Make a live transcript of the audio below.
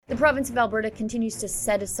province of Alberta continues to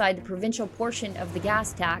set aside the provincial portion of the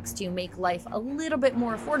gas tax to make life a little bit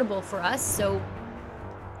more affordable for us. So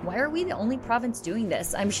why are we the only province doing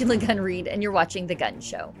this? I'm SHEILA Gunn Reid, and you're watching The Gun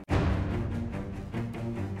Show.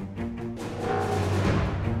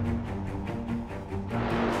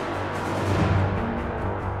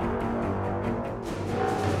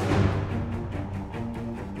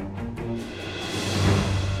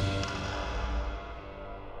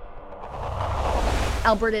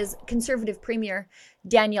 Alberta's Conservative Premier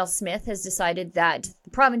Danielle Smith has decided that the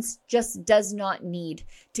province just does not need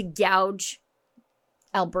to gouge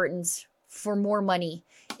Albertans for more money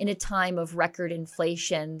in a time of record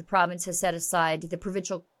inflation. The province has set aside the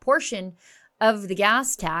provincial portion of the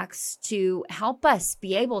gas tax to help us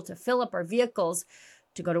be able to fill up our vehicles,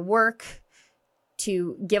 to go to work,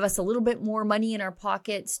 to give us a little bit more money in our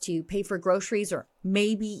pockets, to pay for groceries, or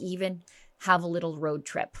maybe even have a little road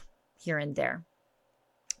trip here and there.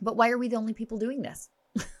 But why are we the only people doing this?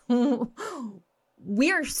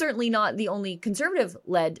 We are certainly not the only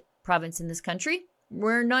Conservative-led province in this country.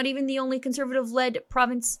 We're not even the only Conservative-led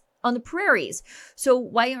province on the prairies. So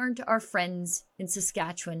why aren't our friends in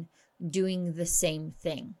Saskatchewan doing the same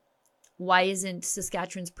thing? Why isn't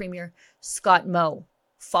Saskatchewan's Premier Scott Moe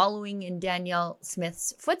following in Danielle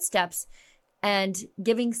Smith's footsteps and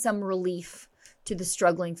giving some relief to the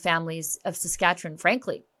struggling families of Saskatchewan?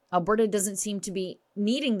 Frankly, Alberta doesn't seem to be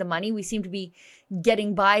needing the money. We seem to be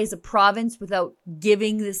getting by as a province without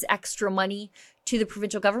giving this extra money to the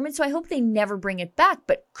provincial government. So I hope they never bring it back.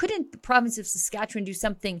 But couldn't the province of Saskatchewan do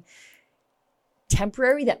something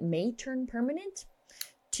temporary that may turn permanent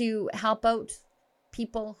to help out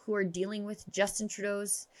people who are dealing with Justin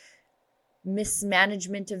Trudeau's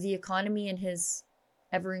mismanagement of the economy and his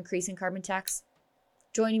ever-increasing carbon tax?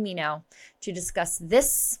 Joining me now to discuss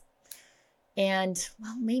this and,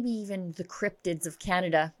 well, maybe even the cryptids of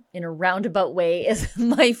Canada in a roundabout way is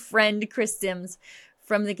my friend Chris Sims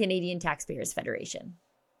from the Canadian Taxpayers Federation.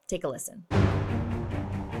 Take a listen.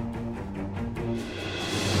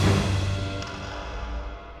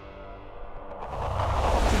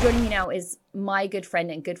 Joining me now is my good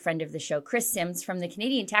friend and good friend of the show, Chris Sims from the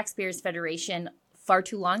Canadian Taxpayers Federation. Far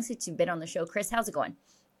too long since you've been on the show. Chris, how's it going?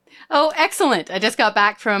 Oh, excellent. I just got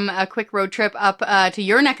back from a quick road trip up to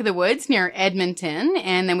your neck of the woods near Edmonton.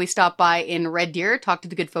 And then we stopped by in Red Deer, talked to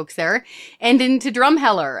the good folks there, and into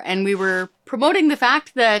Drumheller. And we were promoting the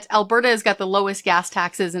fact that Alberta has got the lowest gas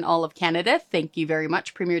taxes in all of Canada. Thank you very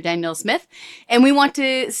much, Premier Danielle Smith. And we want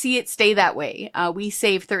to see it stay that way. We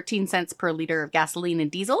save 13 cents per liter of gasoline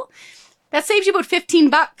and diesel. That saves you about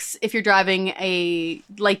 $15 if you're driving a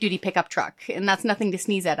light-duty pickup truck, and that's nothing to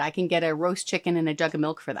sneeze at. I can get a roast chicken and a jug of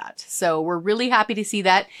milk for that. So we're really happy to see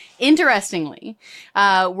that. Interestingly,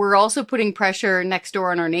 we're also putting pressure next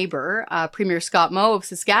door on our neighbor, Premier Scott Moe of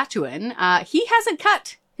Saskatchewan. He hasn't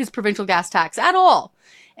cut his provincial gas tax at all.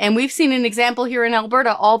 And we've seen an example here in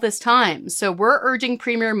Alberta all this time. So we're urging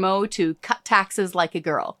Premier Moe to cut taxes like a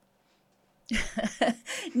girl.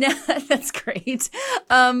 No, that's great.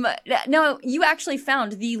 No, you actually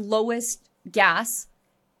found the lowest gas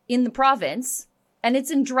in the province, and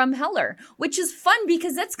it's in Drumheller, which is fun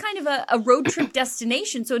because that's kind of a road trip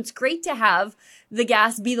destination. So it's great to have the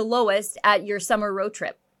gas be the lowest at your summer road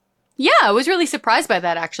trip. Yeah, I was really surprised by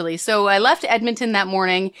that, actually. So I left Edmonton that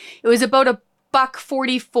morning. It was about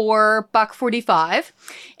 $1.44, $1.45.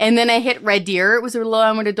 And then I hit Red Deer. It was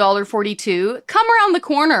around $1.42. Come around the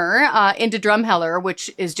corner into Drumheller, which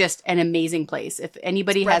is just an amazing place. If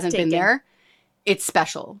anybody hasn't been there, it's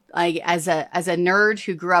special. As a nerd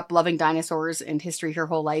who grew up loving dinosaurs and history her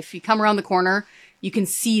whole life, you come around the corner, you can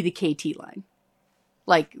see the KT line,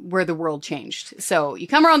 like where the world changed. So you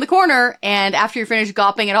come around the corner, and after you're finished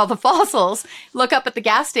gawping at all the fossils, look up at the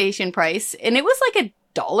gas station price, and it was like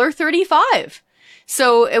 $1.35.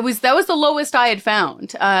 So that was the lowest I had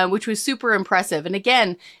found, which was super impressive. And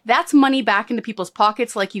again, that's money back into people's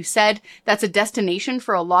pockets. Like you said, that's a destination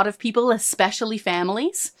for a lot of people, especially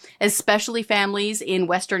families in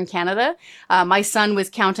Western Canada. My son was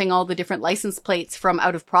counting all the different license plates from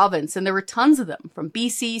out of province, and there were tons of them from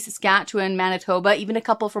BC, Saskatchewan, Manitoba, even a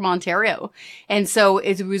couple from Ontario. And so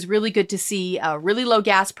it was really good to see a really low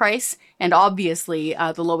gas price and obviously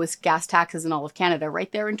the lowest gas taxes in all of Canada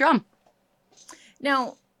right there in Drum.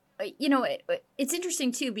 Now, it's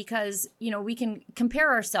interesting, too, because, we can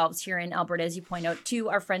compare ourselves here in Alberta, as you point out, to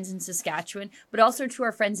our friends in Saskatchewan, but also to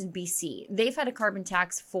our friends in BC. They've had a carbon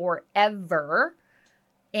tax forever,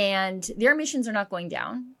 and their emissions are not going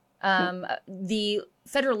down. The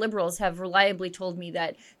federal Liberals have reliably told me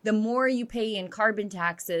that the more you pay in carbon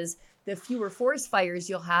taxes, the fewer forest fires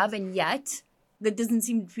you'll have, and yet that doesn't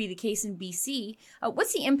seem to be the case in BC.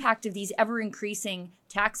 What's the impact of these ever-increasing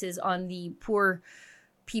taxes on the poor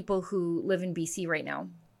people who live in BC right now?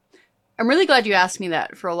 I'm really glad you asked me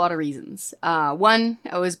that for a lot of reasons. One,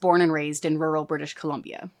 I was born and raised in rural British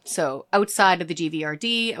Columbia. So outside of the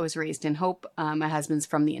GVRD, I was raised in Hope. My husband's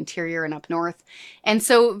from the interior and up north. And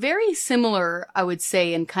so very similar, I would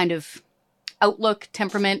say, in kind of outlook,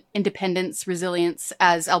 temperament, independence, resilience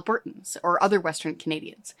as Albertans or other Western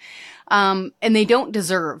Canadians. And they don't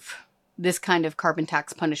deserve this kind of carbon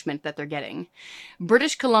tax punishment that they're getting.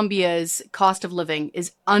 British Columbia's cost of living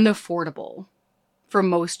is unaffordable for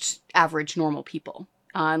most average normal people.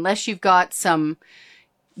 Unless you've got some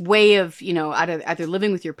way of, either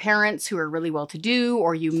living with your parents who are really well-to-do,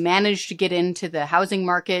 or you managed to get into the housing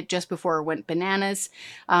market just before it went bananas.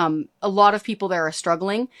 A lot of people there are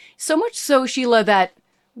struggling. So much so, Sheila, that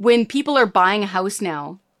when people are buying a house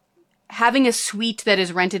now, having a suite that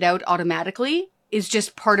is rented out automatically is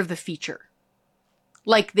just part of the feature.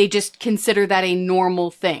 Like, they just consider that a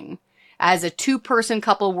normal thing. As a 2-person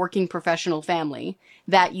couple working professional family,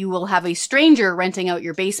 that you will have a stranger renting out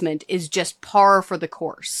your basement is just par for the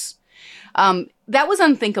course. That was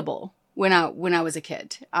unthinkable when I was a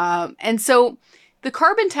kid. And so the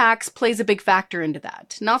carbon tax plays a big factor into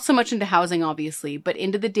that. Not so much into housing, obviously, but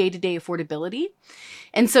into the day-to-day affordability.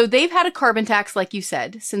 And so they've had a carbon tax, like you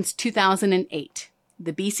said, since 2008.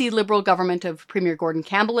 The BC Liberal government of Premier Gordon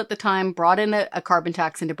Campbell at the time brought in a carbon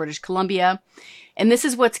tax into British Columbia. And this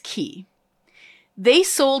is what's key. They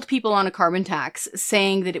sold people on a carbon tax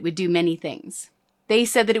saying that it would do many things. They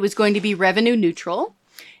said that it was going to be revenue neutral.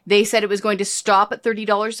 They said it was going to stop at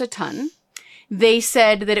 $30 a ton. They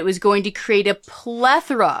said that it was going to create a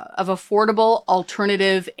plethora of affordable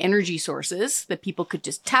alternative energy sources that people could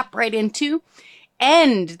just tap right into.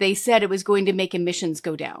 And they said it was going to make emissions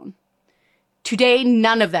go down. Today,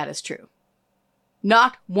 none of that is true.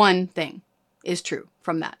 Not one thing is true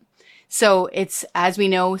from that. So it's, as we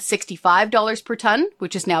know, $65 per ton,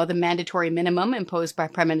 which is now the mandatory minimum imposed by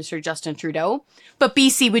Prime Minister Justin Trudeau. But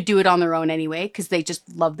BC would do it on their own anyway, because they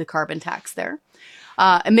just love the carbon tax there.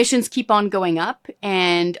 Emissions keep on going up,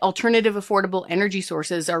 and alternative affordable energy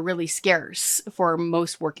sources are really scarce for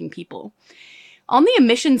most working people. On the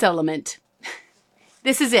emissions element,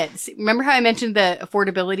 this is it. Remember how I mentioned the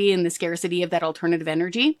affordability and the scarcity of that alternative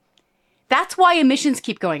energy? That's why emissions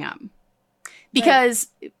keep going up. Because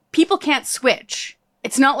people can't switch.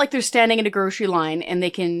 It's not like they're standing in a grocery line and they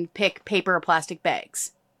can pick paper or plastic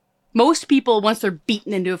bags. Most people, once they're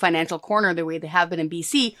beaten into a financial corner the way they have been in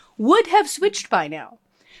BC, would have switched by now.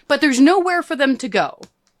 But there's nowhere for them to go.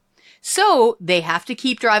 So they have to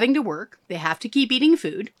keep driving to work, they have to keep eating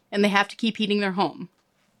food, and they have to keep heating their home.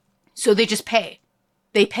 So they just pay.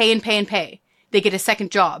 They pay and pay and pay. They get a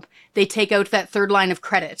second job. They take out that third line of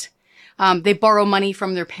credit. They borrow money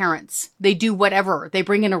from their parents. They do whatever. They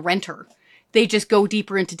bring in a renter. They just go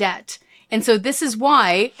deeper into debt. And so this is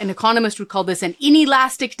why an economist would call this an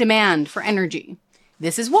inelastic demand for energy.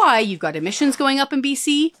 This is why you've got emissions going up in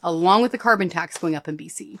BC, along with the carbon tax going up in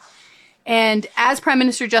BC. And as Prime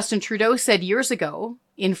Minister Justin Trudeau said years ago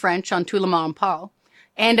in French on Tout le monde en parle,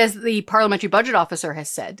 and as the Parliamentary Budget Officer has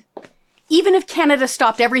said, even if Canada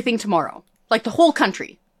stopped everything tomorrow, like the whole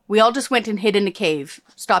country, we all just went and hid in a cave,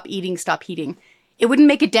 stop eating, stop heating, it wouldn't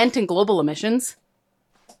make a dent in global emissions.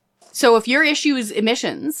 So if your issue is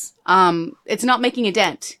emissions, it's not making a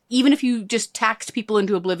dent. Even if you just taxed people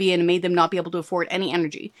into oblivion and made them not be able to afford any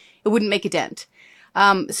energy, it wouldn't make a dent.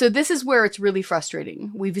 So this is where it's really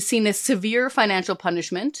frustrating. We've seen this severe financial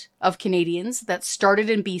punishment of Canadians that started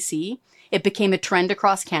in BC. It became a trend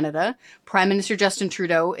across Canada. Prime Minister Justin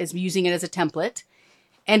Trudeau is using it as a template,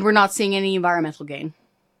 and we're not seeing any environmental gain.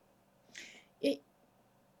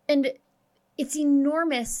 And it's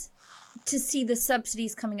enormous to see the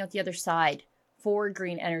subsidies coming out the other side for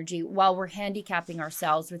green energy while we're handicapping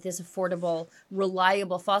ourselves with this affordable,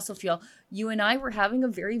 reliable fossil fuel. You and I were having a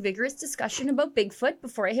very vigorous discussion about Bigfoot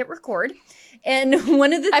before I hit record. And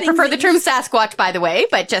one of the things I prefer the term Sasquatch, by the way,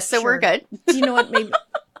 but just so we're good. Do you know what? Maybe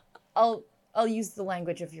I'll use the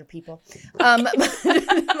language of your people. But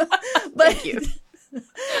Thank you.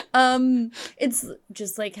 It's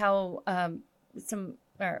just like how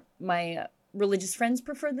my religious friends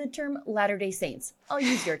prefer the term Latter-day Saints. I'll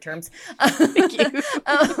use your terms. Thank you.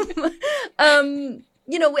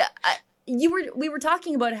 We were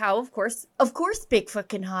talking about how, of course, Bigfoot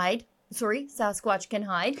can hide. Sorry, Sasquatch can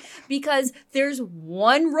hide because there's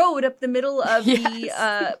one road up the middle of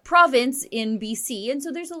the province in BC. And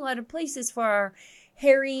so there's a lot of places for our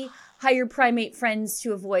hairy, higher primate friends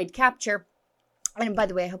to avoid capture. And by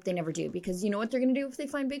the way, I hope they never do, because you know what they're going to do if they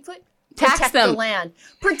find Bigfoot? protect the land.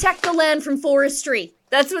 Protect the land from forestry.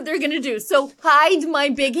 That's what they're going to do. So hide, my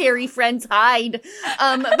big hairy friends, hide.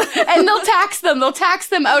 And they'll tax them. They'll tax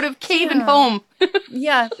them out of cave and home.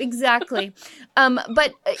 Yeah, exactly.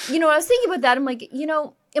 But, I was thinking about that. I'm like,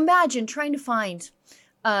 imagine trying to find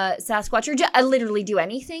Sasquatch or literally do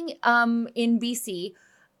anything in BC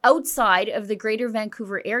outside of the greater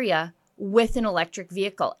Vancouver area with an electric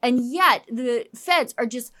vehicle. And yet the feds are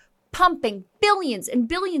just pumping billions and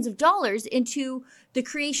billions of dollars into the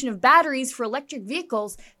creation of batteries for electric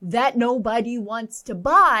vehicles that nobody wants to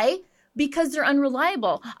buy because they're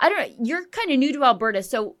unreliable. I don't know. You're kind of new to Alberta.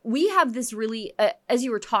 So we have this really, as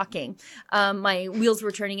you were talking, my wheels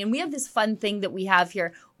were turning, and we have this fun thing that we have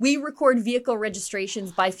here. We record vehicle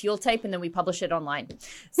registrations by fuel type, and then we publish it online.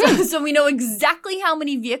 So we know exactly how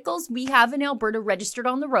many vehicles we have in Alberta registered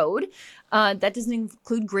on the road. That doesn't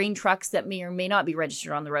include grain trucks that may or may not be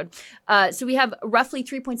registered on the road. So we have roughly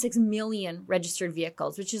 3.6 million registered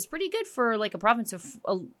vehicles, which is pretty good for like a province of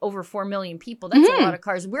over 4 million people. That's a lot of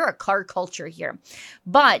cars. We're a car culture here.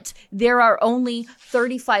 But there are only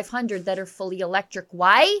 3,500 that are fully electric.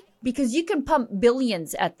 Why? Because you can pump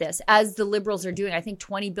billions at this, as the Liberals are doing. I think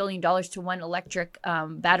 $20 billion to one electric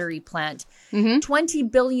battery plant.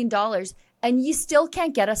 $20 billion. And you still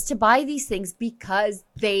can't get us to buy these things because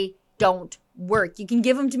they don't work. You can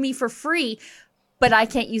give them to me for free, but I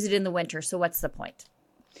can't use it in the winter. So what's the point?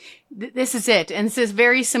 This is it. And this is a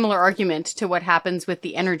very similar argument to what happens with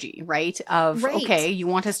the energy, right? Okay, you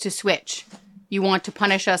want us to switch. You want to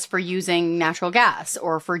punish us for using natural gas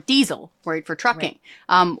or for diesel, right, for trucking.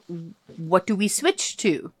 Right. What do we switch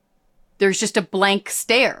to? There's just a blank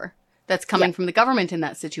stare that's coming from the government in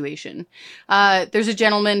that situation. There's a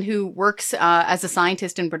gentleman who works as a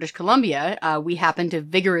scientist in British Columbia. We happen to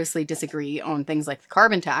vigorously disagree on things like the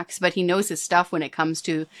carbon tax, but he knows his stuff when it comes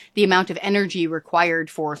to the amount of energy required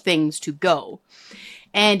for things to go.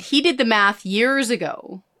 And he did the math years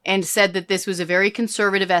ago and said that this was a very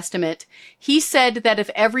conservative estimate. He said that if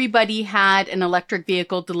everybody had an electric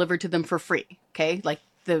vehicle delivered to them for free, okay, like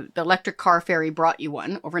the electric car ferry brought you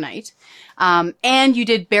one overnight, and you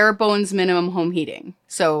did bare bones minimum home heating,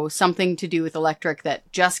 so something to do with electric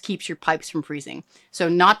that just keeps your pipes from freezing. So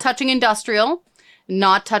not touching industrial,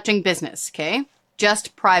 not touching business, okay?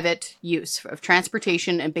 Just private use of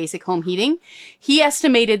transportation and basic home heating. He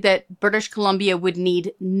estimated that British Columbia would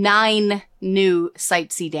need 9 new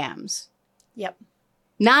Site C dams. Yep.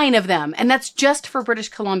 9 of them. And that's just for British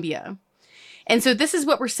Columbia. And so this is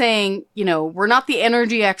what we're saying, we're not the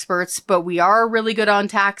energy experts, but we are really good on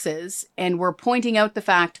taxes. And we're pointing out the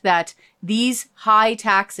fact that these high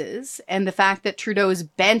taxes and the fact that Trudeau is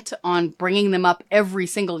bent on bringing them up every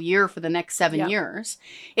single year for the next 7 years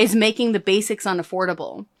is making the basics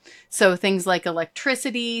unaffordable. So things like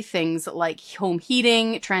electricity, things like home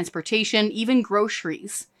heating, transportation, even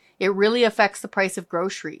groceries. It really affects the price of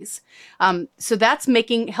groceries. So that's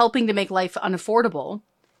helping to make life unaffordable.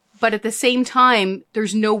 But at the same time,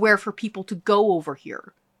 there's nowhere for people to go over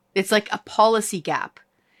here. It's like a policy gap.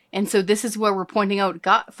 And so this is where we're pointing out,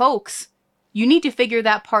 folks, you need to figure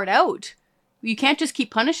that part out. You can't just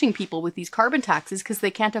keep punishing people with these carbon taxes because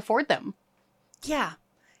they can't afford them. Yeah.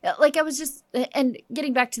 Like I was just, and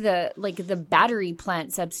getting back to the battery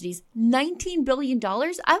plant subsidies, $19 billion.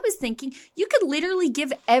 I was thinking you could literally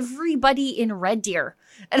give everybody in Red Deer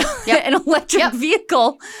an electric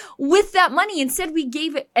vehicle with that money. Instead, we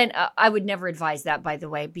gave it, and I would never advise that, by the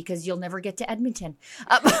way, because you'll never get to Edmonton.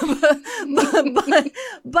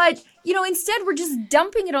 But instead we're just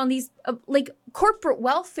dumping it on these corporate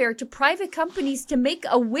welfare to private companies to make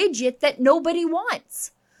a widget that nobody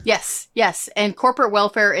wants. Yes. And corporate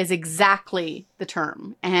welfare is exactly the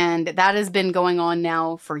term. And that has been going on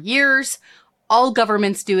now for years. All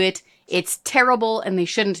governments do it. It's terrible and they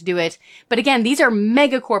shouldn't do it. But again, these are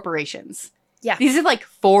mega corporations. Yeah. These are like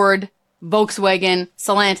Ford, Volkswagen,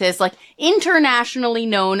 Stellantis, like internationally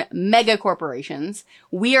known mega corporations.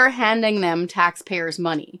 We are handing them taxpayers'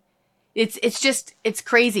 money. It's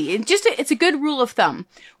crazy. It's a good rule of thumb.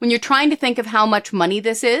 When you're trying to think of how much money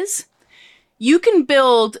this is, you can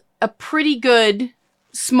build a pretty good,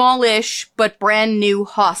 smallish, but brand new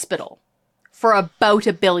hospital for about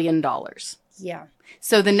 $1 billion. Yeah.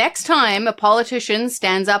 So the next time a politician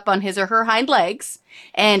stands up on his or her hind legs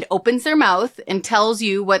and opens their mouth and tells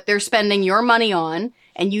you what they're spending your money on,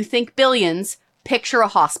 and you think billions, picture a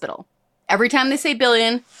hospital. Every time they say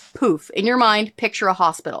billion, poof, in your mind, picture a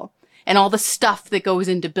hospital. And all the stuff that goes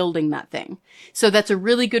into building that thing. So that's a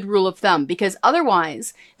really good rule of thumb, because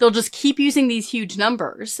otherwise they'll just keep using these huge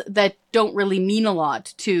numbers that don't really mean a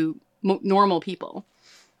lot to normal people.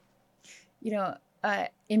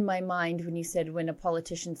 in my mind when you said when a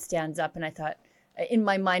politician stands up, and I thought, in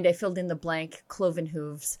my mind, I filled in the blank, cloven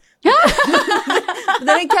hooves. But then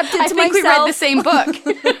I kept it to myself. I think we read the same book.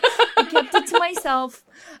 I kept it to myself.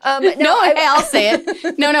 I'll say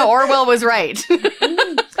it. No, Orwell was right.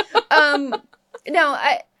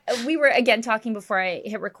 We were, again, talking before I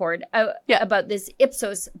hit record about this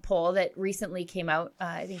Ipsos poll that recently came out,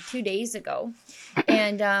 I think 2 days ago.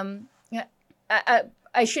 And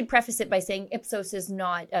I should preface it by saying Ipsos is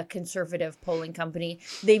not a conservative polling company.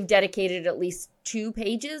 They've dedicated at least 2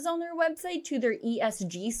 pages on their website to their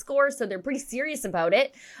ESG score, so they're pretty serious about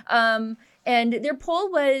it. And their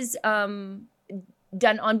poll was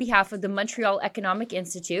done on behalf of the Montreal Economic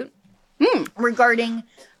Institute regarding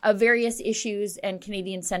various issues and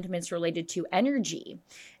Canadian sentiments related to energy.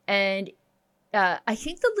 And I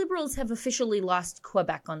think the Liberals have officially lost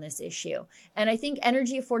Quebec on this issue. And I think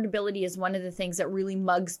energy affordability is one of the things that really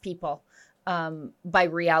mugs people by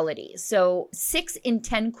reality. So 6 in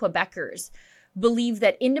 10 Quebecers believe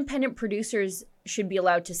that independent producers should be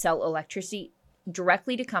allowed to sell electricity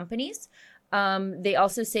directly to companies. They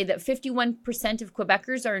also say that 51% of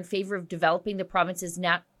Quebecers are in favor of developing the province's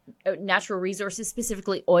natural resources,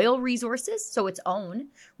 specifically oil resources, so its own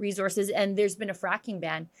resources. And there's been a fracking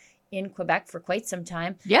ban in Quebec for quite some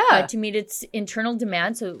time to meet its internal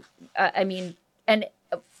demand. So,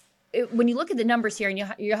 when you look at the numbers here, and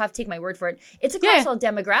you'll have to take my word for it, it's across all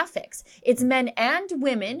demographics. It's men and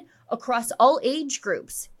women across all age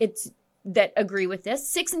groups that agree with this.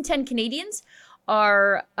 6 in 10 Canadians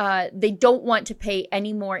are, they don't want to pay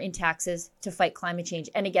any more in taxes to fight climate change.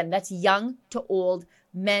 And again, that's young to old,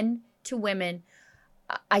 men to women.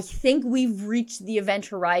 I think we've reached the event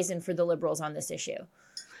horizon for the Liberals on this issue.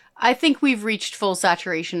 I think we've reached full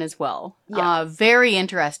saturation as well. Yeah. Very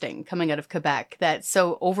interesting coming out of Quebec that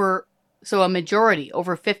so a majority,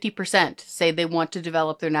 over 50%, say they want to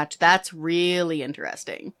develop their natural. That's really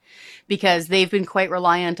interesting because they've been quite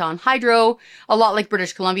reliant on hydro, a lot like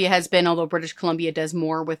British Columbia has been, although British Columbia does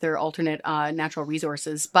more with their alternate natural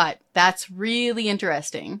resources. But that's really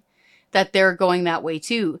interesting that they're going that way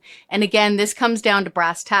too. And again, this comes down to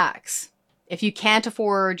brass tacks. If you can't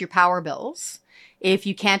afford your power bills, if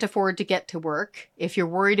you can't afford to get to work, if you're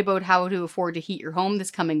worried about how to afford to heat your home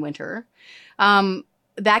this coming winter,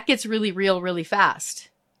 that gets really real really fast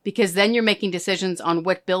because then you're making decisions on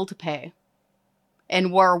what bill to pay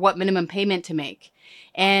and what minimum payment to make.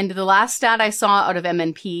 And the last stat I saw out of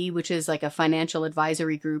MNP, which is like a financial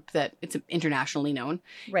advisory group that it's internationally known,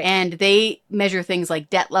 right, and they measure things like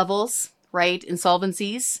debt levels, right,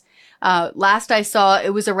 insolvencies. Last I saw,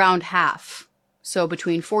 it was around half. So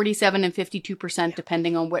between 47 and 52%,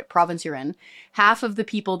 depending on what province you're in, half of the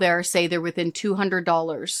people there say they're within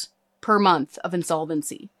 $200 per month of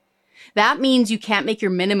insolvency. That means you can't make your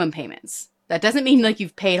minimum payments. That doesn't mean like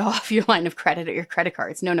you've paid off your line of credit or your credit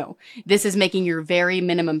cards. No. This is making your very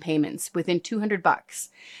minimum payments within $200.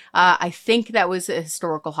 I think that was a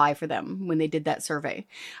historical high for them when they did that survey.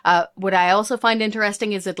 What I also find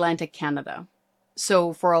interesting is Atlantic Canada.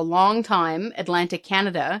 So for a long time, Atlantic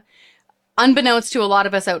Canada, unbeknownst to a lot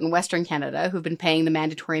of us out in Western Canada who've been paying the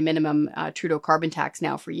mandatory minimum Trudeau carbon tax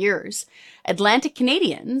now for years, Atlantic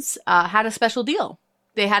Canadians had a special deal.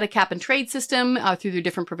 They had a cap and trade system through their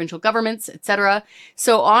different provincial governments, etc.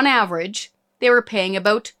 So on average, they were paying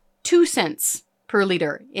about 2 cents per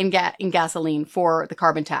liter in gasoline for the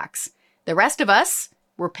carbon tax. The rest of us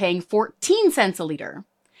were paying 14 cents a liter.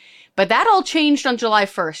 But that all changed on July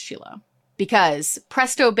 1st, Sheila. Because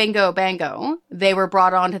presto, bingo, bango, they were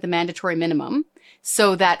brought on to the mandatory minimum.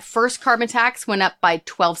 So that first carbon tax went up by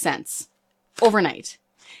 12 cents overnight.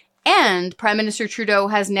 And Prime Minister Trudeau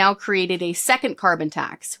has now created a second carbon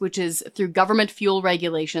tax, which is through government fuel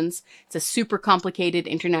regulations. It's a super complicated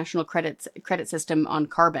international credit system on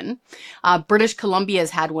carbon. British Columbia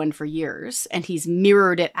has had one for years, and he's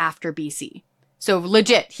mirrored it after BC. So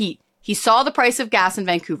legit, he saw the price of gas in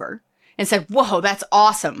Vancouver and said, whoa, that's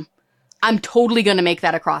awesome. I'm totally going to make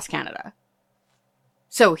that across Canada.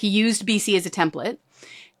 So he used BC as a template.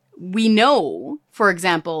 We know, for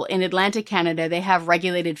example, in Atlantic Canada, they have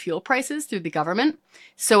regulated fuel prices through the government.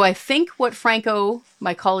 So I think what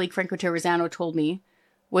my colleague Franco Terrazzano told me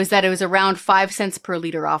was that it was around 5 cents per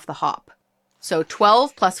liter off the hop. So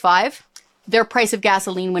 12 plus 5, their price of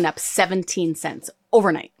gasoline went up 17 cents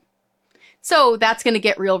overnight. So that's going to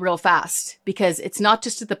get real fast because it's not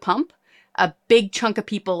just at the pump. A big chunk of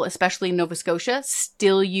people, especially in Nova Scotia,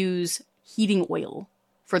 still use heating oil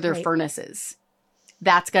for their furnaces.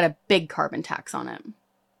 That's got a big carbon tax on it.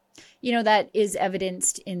 That is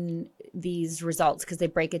evidenced in these results because they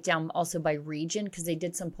break it down also by region, because they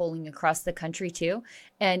did some polling across the country too.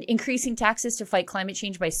 And increasing taxes to fight climate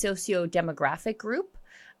change by socio-demographic group,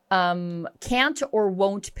 can't or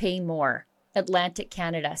won't pay more. Atlantic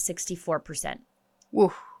Canada, 64%.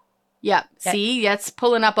 Woo. Yeah. See, that's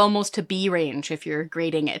pulling up almost to B range if you're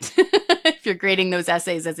grading it. If you're grading those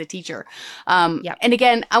essays as a teacher. And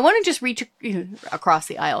again, I want to just reach across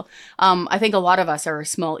the aisle. I think a lot of us are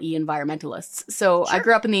small E environmentalists. So I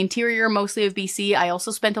grew up in the interior, mostly of BC. I also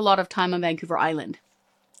spent a lot of time on Vancouver Island.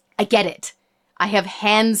 I get it. I have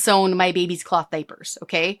hand sewn my baby's cloth diapers,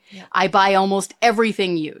 okay? Yeah. I buy almost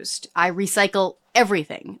everything used. I recycle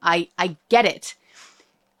everything. I get it.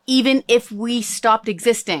 Even if we stopped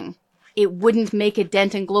existing, it wouldn't make a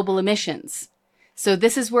dent in global emissions. So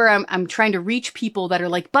this is where I'm trying to reach people that are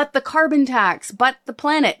like, but the carbon tax, but the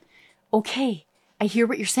planet. Okay, I hear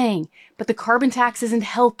what you're saying, but the carbon tax isn't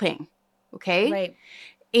helping, okay? Right.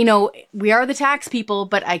 We are the tax people,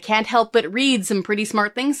 but I can't help but read some pretty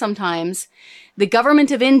smart things sometimes. The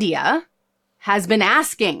government of India has been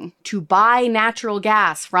asking to buy natural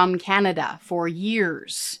gas from Canada for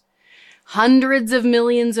years. Hundreds of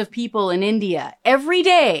millions of people in India every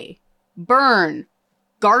day burn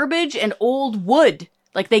garbage and old wood.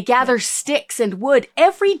 Like they gather sticks and wood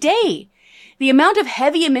every day. The amount of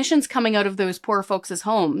heavy emissions coming out of those poor folks'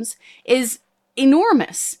 homes is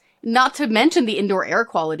enormous. Not to mention the indoor air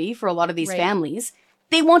quality for a lot of these families.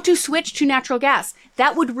 They want to switch to natural gas.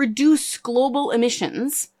 That would reduce global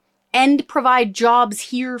emissions and provide jobs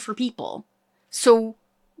here for people. So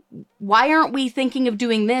why aren't we thinking of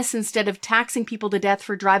doing this instead of taxing people to death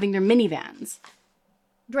for driving their minivans?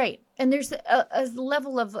 Right. And there's a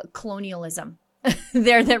level of colonialism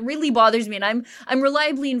there that really bothers me. And I'm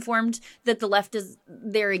reliably informed that the left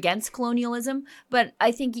they're against colonialism. But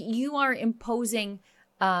I think you are imposing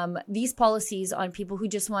these policies on people who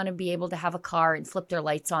just want to be able to have a car and flip their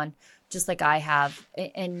lights on, just like I have.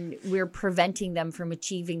 And we're preventing them from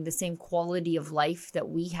achieving the same quality of life that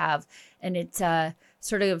we have. And it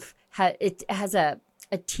sort of it has a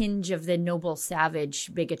tinge of the noble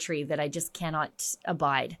savage bigotry that I just cannot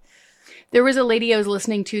abide. There was a lady I was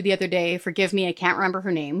listening to the other day. Forgive me, I can't remember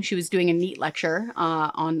her name. She was doing a neat lecture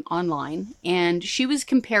online, and she was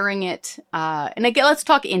comparing it. And again, let's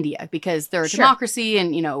talk India because they're a democracy,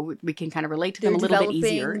 and we can kind of relate to them a little bit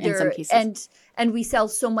easier in some cases. And we sell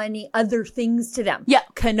so many other things to them. Yeah,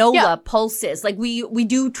 canola, pulses. Like we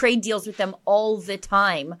do trade deals with them all the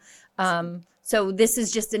time. So this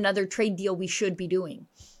is just another trade deal we should be doing.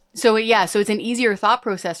 So it's an easier thought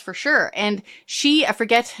process for sure. And I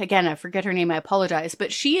forget her name, I apologize,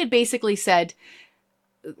 but she had basically said,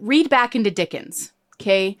 read back into Dickens,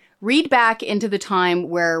 okay? Read back into the time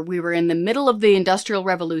where we were in the middle of the Industrial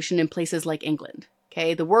Revolution in places like England,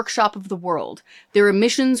 okay? The workshop of the world. Their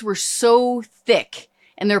emissions were so thick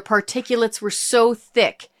and their particulates were so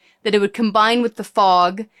thick that it would combine with the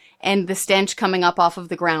fog and the stench coming up off of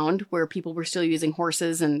the ground where people were still using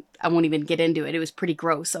horses, and I won't even get into it. It was pretty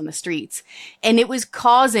gross on the streets. And it was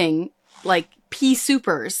causing like pea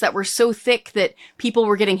soupers that were so thick that people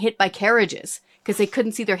were getting hit by carriages because they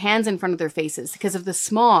couldn't see their hands in front of their faces because of the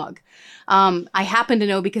smog. I happen to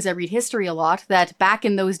know, because I read history a lot, that back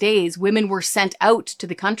in those days, women were sent out to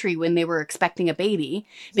the country when they were expecting a baby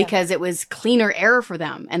because it was cleaner air for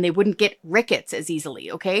them and they wouldn't get rickets as easily,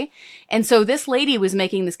 okay? And so this lady was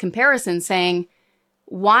making this comparison saying,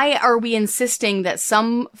 why are we insisting that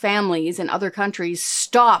some families in other countries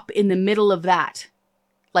stop in the middle of that?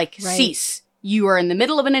 Like, cease. You are in the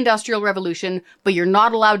middle of an industrial revolution, but you're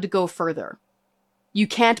not allowed to go further. You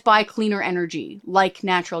can't buy cleaner energy like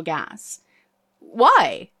natural gas.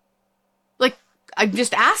 Why? Like, I'm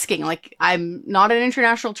just asking. Like, I'm not an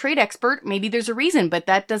international trade expert. Maybe there's a reason, but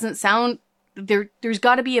that doesn't sound... There's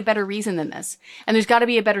got to be a better reason than this. And there's got to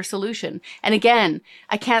be a better solution. And again,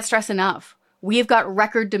 I can't stress enough. We have got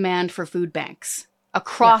record demand for food banks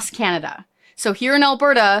across Canada. So here in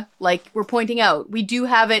Alberta, like we're pointing out, we do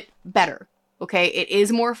have it better. Okay, it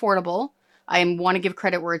is more affordable. I want to give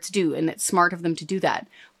credit where it's due, and it's smart of them to do that.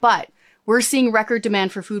 But we're seeing record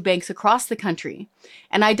demand for food banks across the country.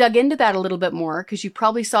 And I dug into that a little bit more because you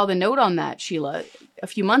probably saw the note on that, Sheila, a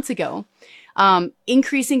few months ago.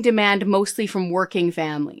 Increasing demand mostly from working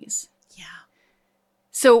families. Yeah.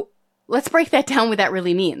 So let's break that down, what that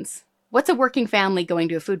really means. What's a working family going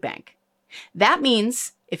to a food bank? That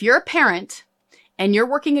means if you're a parent and you're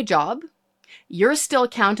working a job, you're still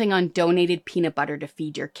counting on donated peanut butter to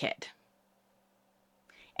feed your kid.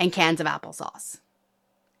 And cans of applesauce.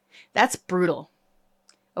 That's brutal.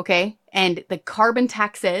 Okay? And the carbon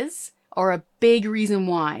taxes are a big reason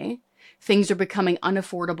why. things are becoming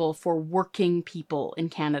unaffordable for working people in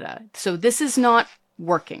Canada. So this is not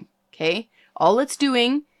working, okay? All it's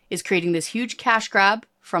doing is creating this huge cash grab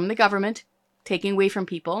from the government, taking away from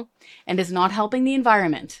people, and is not helping the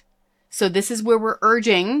environment. So this is where we're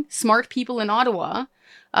urging smart people in Ottawa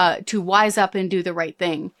to wise up and do the right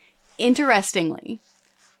thing. Interestingly,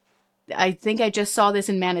 I think I just saw this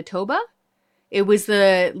in Manitoba. It was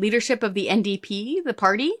the leadership of the NDP, the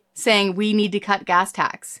party, saying we need to cut gas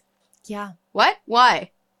tax. Yeah. What?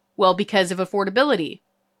 Why? Well, because of affordability.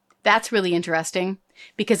 That's really interesting,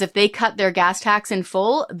 because if they cut their gas tax in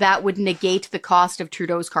full, that would negate the cost of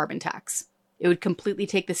Trudeau's carbon tax. It would completely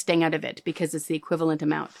take the sting out of it because it's the equivalent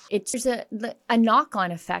amount. There's a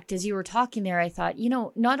knock-on effect. As you were talking there, I thought,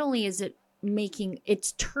 not only is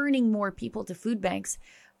it's turning more people to food banks,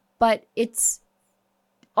 but it's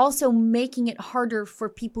also making it harder for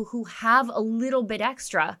people who have a little bit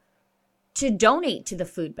extra to donate to the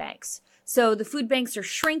food banks. So the food banks are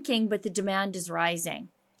shrinking, but the demand is rising.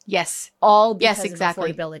 Yes. All because of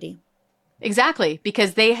affordability. Exactly,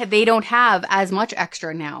 because they don't have as much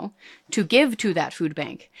extra now to give to that food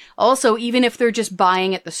bank. Also, even if they're just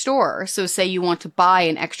buying at the store, so say you want to buy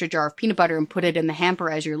an extra jar of peanut butter and put it in the hamper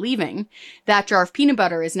as you're leaving, that jar of peanut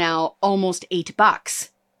butter is now almost $8.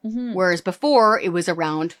 Mm-hmm. Whereas before it was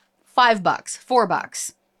around $5,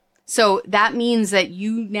 $4. So that means that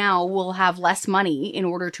you now will have less money in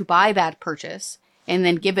order to buy that purchase and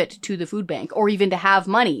then give it to the food bank, or even to have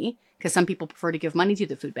money, because some people prefer to give money to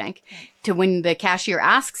the food bank, to when the cashier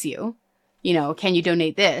asks you, can you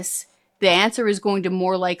donate this? The answer is going to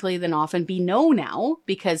more likely than often be no now,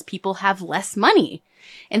 because people have less money.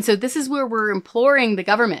 And so this is where we're imploring the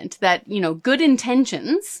government that, good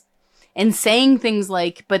intentions and saying things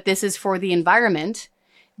like, but this is for the environment,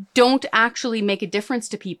 don't actually make a difference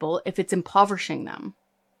to people if it's impoverishing them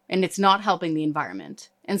and it's not helping the environment.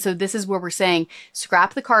 And so this is where we're saying,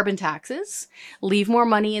 scrap the carbon taxes, leave more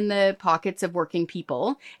money in the pockets of working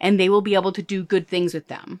people, and they will be able to do good things with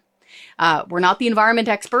them. We're not the environment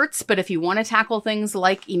experts, but if you want to tackle things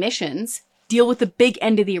like emissions, deal with the big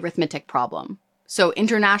end of the arithmetic problem. So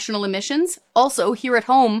international emissions, also here at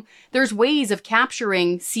home, there's ways of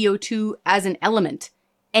capturing CO2 as an element.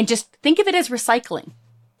 And just think of it as recycling.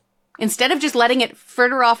 Instead of just letting it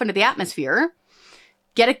fritter off into the atmosphere,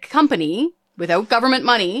 get a company, without government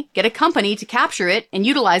money, get a company to capture it and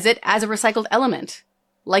utilize it as a recycled element,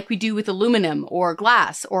 like we do with aluminum or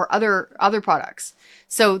glass or other products.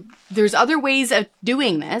 So there's other ways of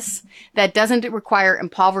doing this that doesn't require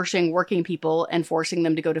impoverishing working people and forcing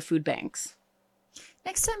them to go to food banks.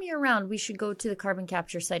 Next time you're around, we should go to the carbon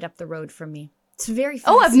capture site up the road from me. It's very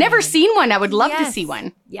fascinating. Oh, I've never seen one. I would love to see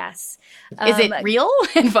one. Yes. Is it real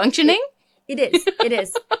and functioning? It is. It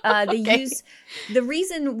is. Okay. The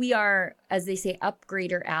reason we are, as they say,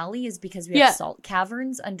 upgrader alley is because we have salt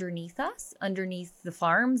caverns underneath us, underneath the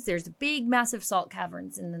farms. There's big, massive salt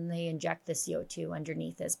caverns, and then they inject the CO2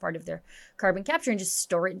 underneath as part of their carbon capture and just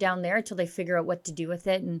store it down there until they figure out what to do with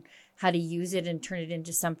it and how to use it and turn it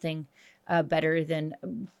into something better than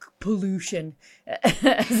pollution,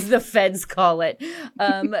 as the feds call it.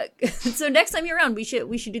 So next time you're around, we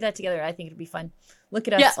should do that together. I think it'd be fun. Look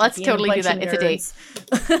at us. Yeah, let's totally do that. It's a date.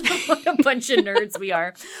 What a bunch of nerds we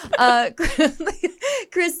are.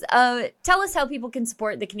 Chris, tell us how people can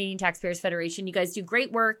support the Canadian Taxpayers Federation. You guys do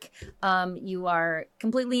great work. You are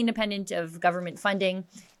completely independent of government funding.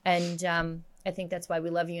 And I think that's why we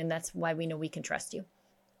love you. And that's why we know we can trust you.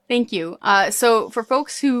 Thank you. So for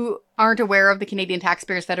folks who aren't aware of the Canadian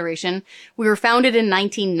Taxpayers Federation, we were founded in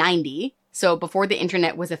 1990, so before the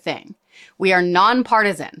internet was a thing. We are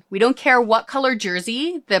nonpartisan. We don't care what color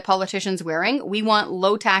jersey the politician's wearing. We want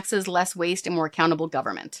low taxes, less waste, and more accountable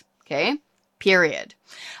government. Okay? Period.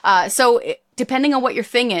 So depending on what your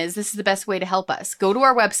thing is, this is the best way to help us. Go to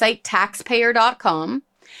our website, taxpayer.com.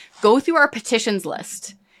 Go through our petitions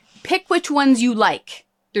list. Pick which ones you like.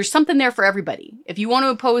 There's something there for everybody. If you want to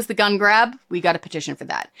oppose the gun grab, we got a petition for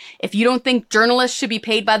that. If you don't think journalists should be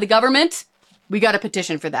paid by the government, we got a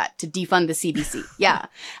petition for that to defund the CBC. Yeah.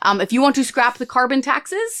 If you want to scrap the carbon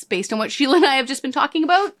taxes, based on what Sheila and I have just been talking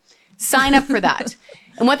about, sign up for that.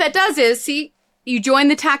 And what that does is, you join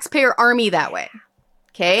the taxpayer army that way.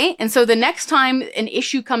 Okay? And so the next time an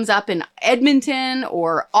issue comes up in Edmonton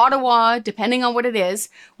or Ottawa, depending on what it is,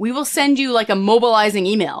 we will send you like a mobilizing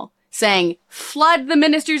email saying, flood the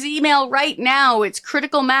minister's email right now. It's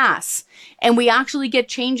critical mass. And we actually get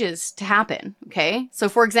changes to happen. Okay. So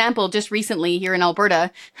for example, just recently here in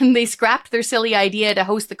Alberta, they scrapped their silly idea to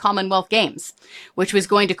host the Commonwealth Games, which was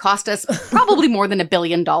going to cost us probably more than $1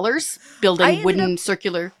 billion building wooden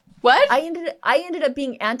circular. What? I ended up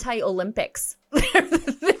being anti-Olympics.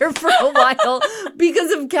 there for a while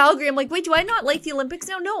because of Calgary. I'm like, wait, do I not like the Olympics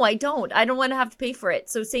now? No, I don't. I don't want to have to pay for it.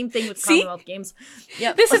 So same thing with Commonwealth Games.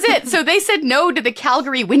 Yeah, this is it. So they said no to the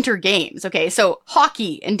Calgary Winter Games. Okay, so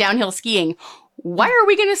hockey and downhill skiing. Why are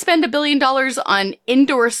we going to spend $1 billion on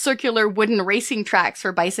indoor circular wooden racing tracks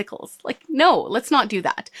for bicycles? Like, no, let's not do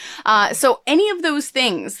that. So any of those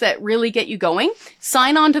things that really get you going,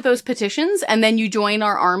 sign on to those petitions and then you join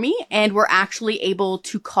our army and we're actually able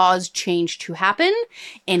to cause change to happen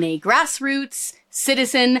in a grassroots,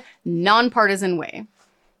 citizen, nonpartisan way.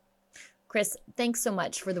 Chris, thanks so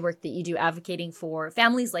much for the work that you do advocating for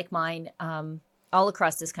families like mine all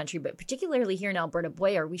across this country, but particularly here in Alberta.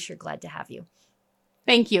 Boy, are we sure glad to have you.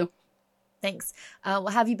 Thank you. Thanks. We'll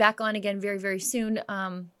have you back on again very, very soon.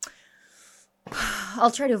 I'll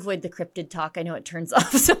try to avoid the cryptid talk. I know it turns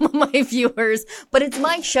off some of my viewers, but it's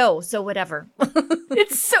my show, so whatever.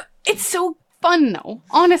 It's so fun though,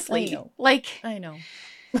 honestly. I know.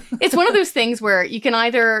 It's one of those things where you can I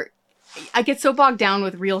get so bogged down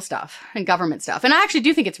with real stuff and government stuff. And I actually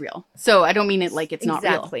do think it's real. So I don't mean it like it's not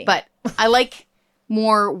real. But I like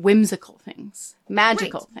more whimsical things,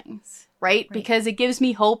 magical things. Right? Because it gives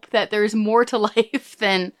me hope that there's more to life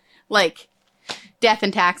than like death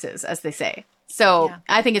and taxes, as they say. So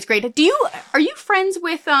I think it's great. Are you friends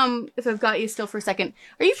with, if I've got you still for a second,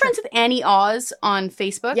 are you friends with Annie Oz on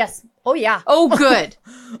Facebook? Yes. Oh, yeah. Oh, good.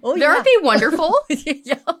 Aren't they wonderful?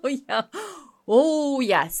 Yeah. Oh, yeah. Oh,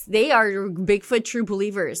 yes. They are Bigfoot true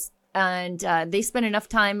believers. And they spend enough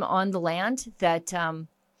time on the land that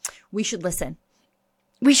we should listen.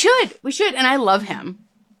 We should. And I love him.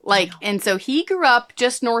 And so he grew up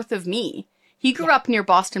just north of me. He grew up near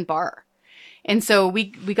Boston Bar. And so we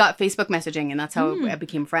got Facebook messaging and that's how I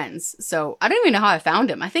became friends. So I don't even know how I found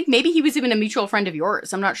him. I think maybe he was even a mutual friend of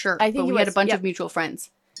yours. I'm not sure. I think we had a bunch of mutual friends.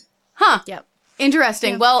 Huh. Yep.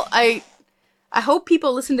 Interesting. Yep. Well, I hope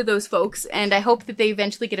people listen to those folks and I hope that they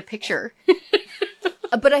eventually get a picture.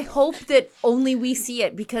 But I hope that only we see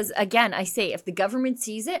it because, again, I say if the government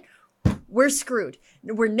sees it, we're screwed.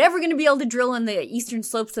 We're never going to be able to drill on the eastern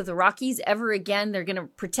slopes of the Rockies ever again. They're going to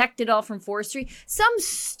protect it all from forestry. Some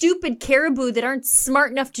stupid caribou that aren't smart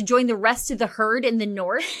enough to join the rest of the herd in the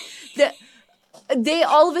north, they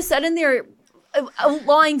all of a sudden they're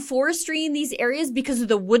outlawing forestry in these areas because of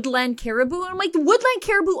the woodland caribou. And I'm like, the woodland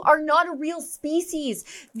caribou are not a real species.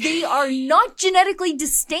 They are not genetically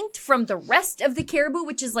distinct from the rest of the caribou,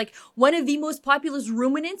 which is like one of the most populous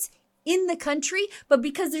ruminants in the country, but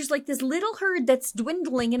because there's like this little herd that's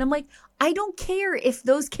dwindling and I'm like, I don't care if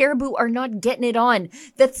those caribou are not getting it on.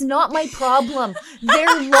 That's not my problem.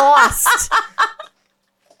 They're lost.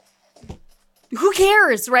 Who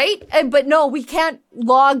cares, right? But no, we can't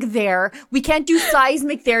log there. We can't do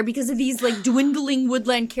seismic there because of these like dwindling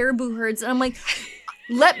woodland caribou herds. And I'm like,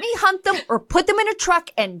 let me hunt them or put them in a truck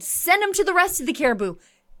and send them to the rest of the caribou.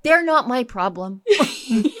 They're not my problem.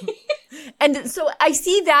 And so I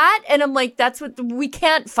see that and I'm like, we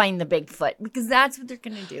can't find the Bigfoot because that's what they're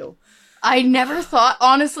going to do. I never thought,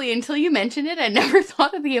 honestly, until you mentioned it, I never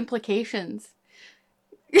thought of the implications.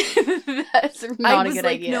 That's not a good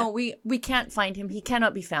idea. No, we can't find him. He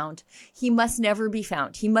cannot be found. He must never be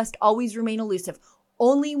found. He must always remain elusive.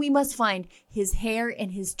 Only we must find his hair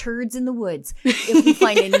and his turds in the woods. If we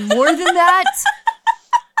find any more than that,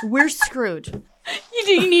 we're screwed.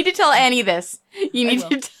 You need to tell Annie this. You need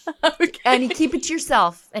to tell. Okay. Annie, keep it to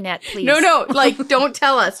yourself, Annette, please. No, don't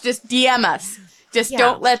tell us. Just DM us. Just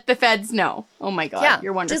don't let the feds know. Oh my God,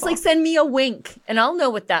 you're wonderful. Just send me a wink, and I'll know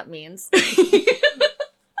what that means.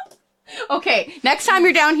 Okay, next time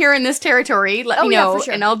you're down here in this territory, let me know, for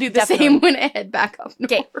sure. And I'll do the same when I head back up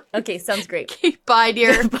north. Okay, sounds great. Okay, bye,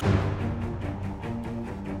 dear.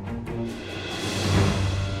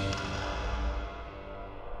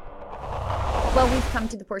 Well, we've come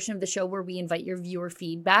to the portion of the show where we invite your viewer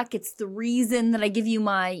feedback. It's the reason that I give you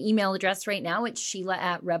my email address right now. It's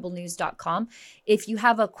sheila@rebelnews.com. If you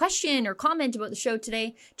have a question or comment about the show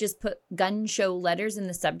today, just put Gun Show Letters in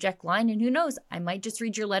the subject line. And who knows, I might just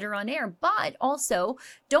read your letter on air. But also,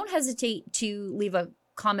 don't hesitate to leave a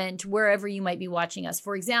comment wherever you might be watching us.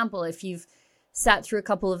 For example, if you've sat through a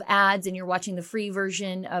couple of ads and you're watching the free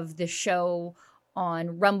version of the show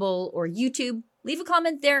on Rumble or YouTube, leave a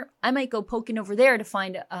comment there. I might go poking over there to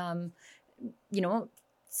find,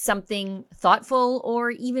 something thoughtful or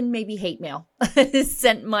even maybe hate mail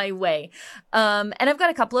sent my way. And I've got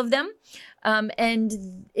a couple of them.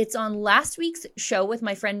 And it's on last week's show with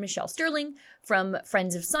my friend Michelle Sterling from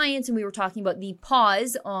Friends of Science. And we were talking about the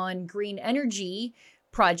pause on green energy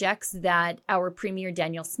projects that our Premier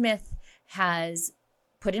Danielle Smith has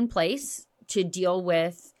put in place to deal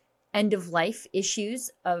with end of life issues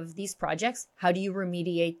of these projects. How do you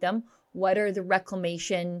remediate them? What are the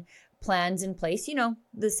reclamation plans in place? You know,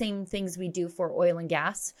 the same things we do for oil and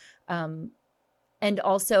gas. And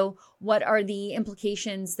also, what are the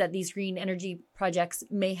implications that these green energy projects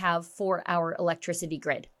may have for our electricity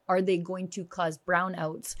grid? Are they going to cause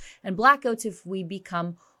brownouts and blackouts if we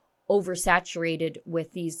become oversaturated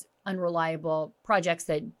with these unreliable projects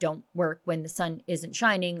that don't work when the sun isn't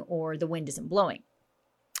shining or the wind isn't blowing?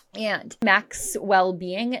 And Max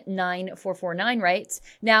Wellbeing 9449 writes,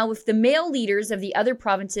 now if the male leaders of the other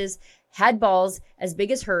provinces had balls as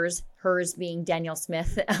big as hers being Danielle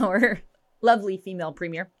Smith, our lovely female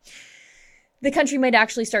premier, the country might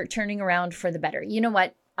actually start turning around for the better. You know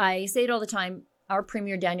what? I say it all the time. Our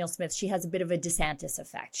premier, Danielle Smith, she has a bit of a DeSantis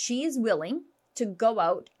effect. She is willing to go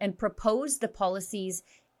out and propose the policies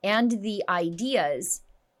and the ideas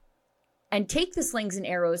and take the slings and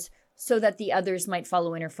arrows so that the others might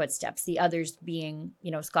follow in her footsteps. The others being, you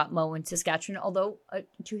know, Scott Moe in Saskatchewan, although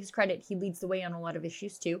to his credit, he leads the way on a lot of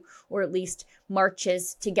issues too, or at least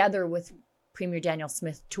marches together with Premier Danielle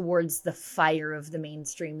Smith towards the fire of the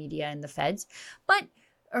mainstream media and the feds. But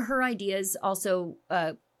her ideas also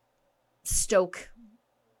stoke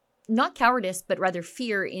not cowardice, but rather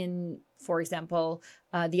fear in, for example,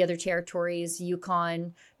 the other territories,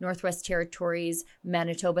 Yukon, Northwest Territories,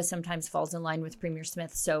 Manitoba sometimes falls in line with Premier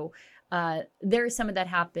Smith. So there is some of that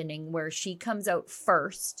happening where she comes out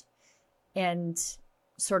first and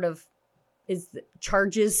sort of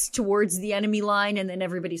charges towards the enemy line, and then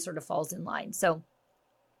everybody sort of falls in line. So,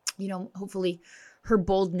 you know, hopefully her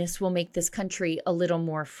boldness will make this country a little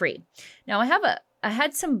more free. Now, I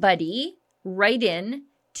had somebody write in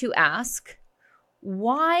to ask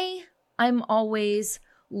why I'm always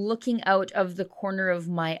looking out of the corner of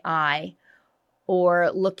my eye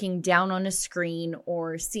or looking down on a screen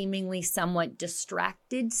or seemingly somewhat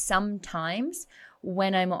distracted sometimes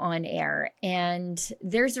when I'm on air. And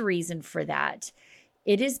there's a reason for that.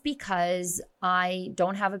 It is because I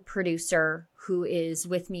don't have a producer who is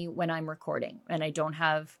with me when I'm recording, and I don't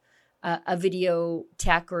have a video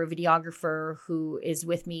tech or a videographer who is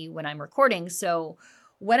with me when I'm recording. So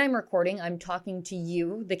when I'm recording, I'm talking to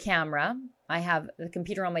you, the camera. I have the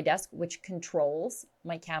computer on my desk, which controls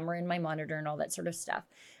my camera and my monitor and all that sort of stuff.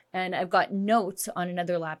 And I've got notes on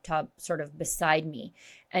another laptop sort of beside me.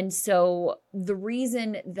 And so the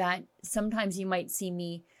reason that sometimes you might see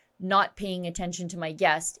me not paying attention to my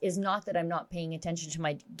guest is not that I'm not paying attention to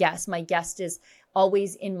my guest. My guest is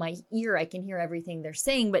always in my ear. I can hear everything they're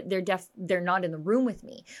saying, but they're not in the room with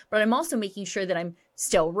me. But I'm also making sure that I'm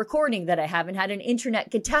still recording, that I haven't had an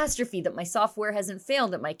internet catastrophe, that my software hasn't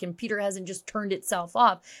failed, that my computer hasn't just turned itself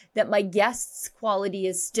off, that my guest's quality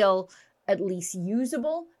is still at least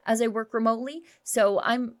usable as I work remotely. So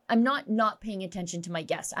I'm not paying attention to my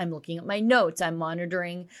guest. I'm looking at my notes. I'm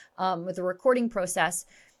monitoring with the recording process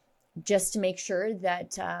just to make sure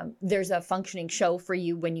that there's a functioning show for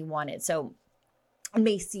you when you want it. So it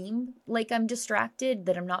may seem like I'm distracted,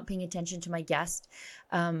 that I'm not paying attention to my guest,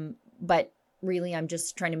 but really I'm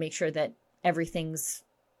just trying to make sure that everything's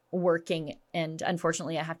working. And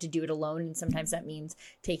unfortunately, I have to do it alone. And sometimes that means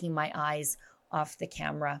taking my eyes off the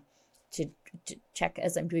camera to check,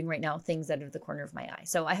 as I'm doing right now, things out of the corner of my eye.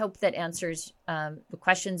 So I hope that answers the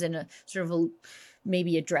questions and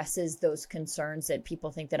maybe addresses those concerns that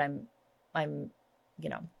people think that I'm, you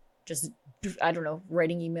know, just, I don't know,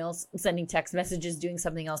 writing emails, sending text messages, doing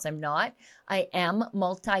something else. I'm not. I am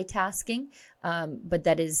multitasking, but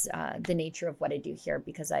that is the nature of what I do here,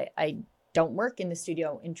 because I don't work in the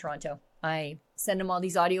studio in Toronto. I send them all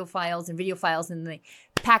these audio files and video files, and they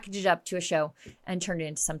package it up to a show and turn it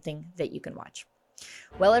into something that you can watch.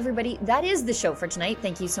 Well, everybody, that is the show for tonight.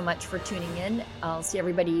 Thank you so much for tuning in. I'll see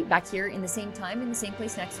everybody back here in the same time, in the same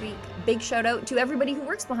place next week. Big shout out to everybody who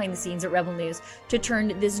works behind the scenes at Rebel News to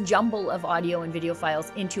turn this jumble of audio and video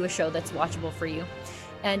files into a show that's watchable for you.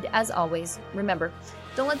 And as always, remember,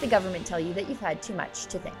 don't let the government tell you that you've had too much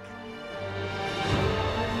to think.